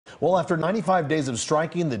Well, after 95 days of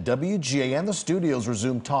striking, the WGA and the studios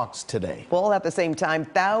resumed talks today. Well, at the same time,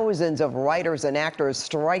 thousands of writers and actors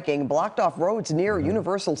striking blocked off roads near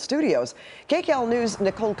Universal Studios. KCAL News'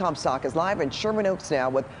 Nicole Comstock is live in Sherman Oaks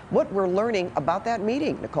now with what we're learning about that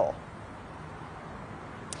meeting. Nicole.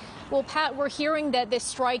 Well, Pat, we're hearing that this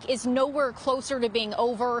strike is nowhere closer to being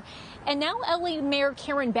over. And now LA Mayor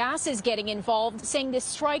Karen Bass is getting involved, saying this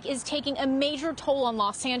strike is taking a major toll on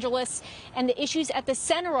Los Angeles, and the issues at the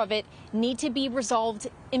center of it need to be resolved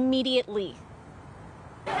immediately.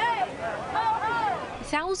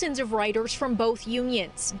 Thousands of writers from both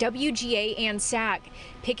unions, WGA and SAG,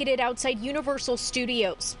 picketed outside Universal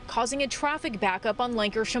Studios, causing a traffic backup on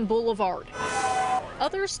Lankershim Boulevard.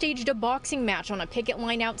 Others staged a boxing match on a picket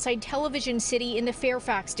line outside Television City in the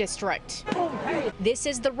Fairfax district. This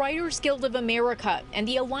is the Writers Guild of America, and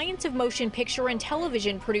the Alliance of Motion Picture and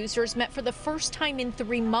Television Producers met for the first time in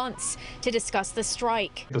 3 months to discuss the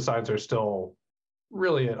strike. The sides are still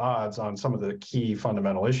really at odds on some of the key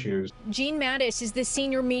fundamental issues. Gene Mattis is the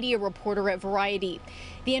senior media reporter at Variety.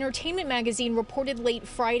 The entertainment magazine reported late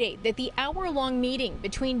Friday that the hour-long meeting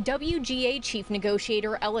between WGA chief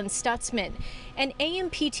negotiator Ellen Stutzman and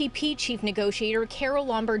AMPTP chief negotiator Carol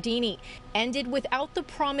Lombardini ended without the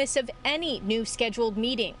promise of any new scheduled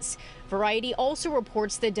meetings. Variety also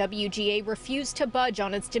reports the WGA refused to budge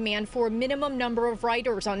on its demand for a minimum number of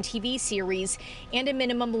writers on TV series and a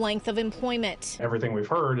minimum length of employment. Everything we've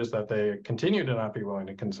heard is that they continue to not be willing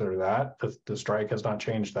to consider that. The strike has not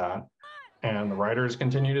changed that. And the writers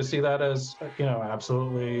continue to see that as,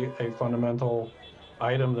 absolutely a fundamental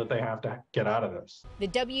item that they have to get out of this. The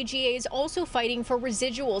WGA is also fighting for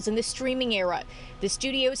residuals in the streaming era. The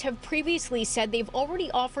studios have previously said they've already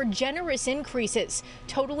offered generous increases,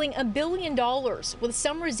 totaling $1 billion, with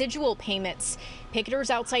some residual payments. Picketers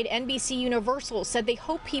outside NBC Universal said they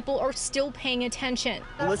hope people are still paying attention.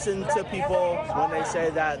 Listen to people when they say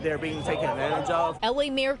that they're being taken advantage of. LA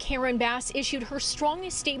Mayor Karen Bass issued her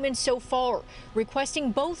strongest statement so far,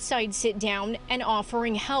 requesting both sides sit down and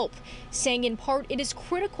offering help, saying in part it is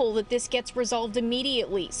critical that this gets resolved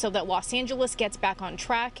immediately so that Los Angeles gets back on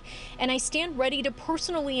track, and I stand ready to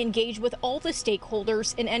personally engage with all the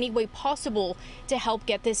stakeholders in any way possible to help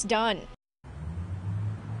get this done.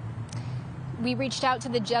 We reached out to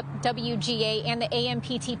the WGA and the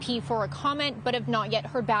AMPTP for a comment, but have not yet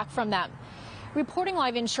heard back from them. Reporting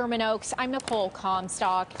live in Sherman Oaks, I'm Nicole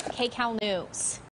Comstock, KCAL News.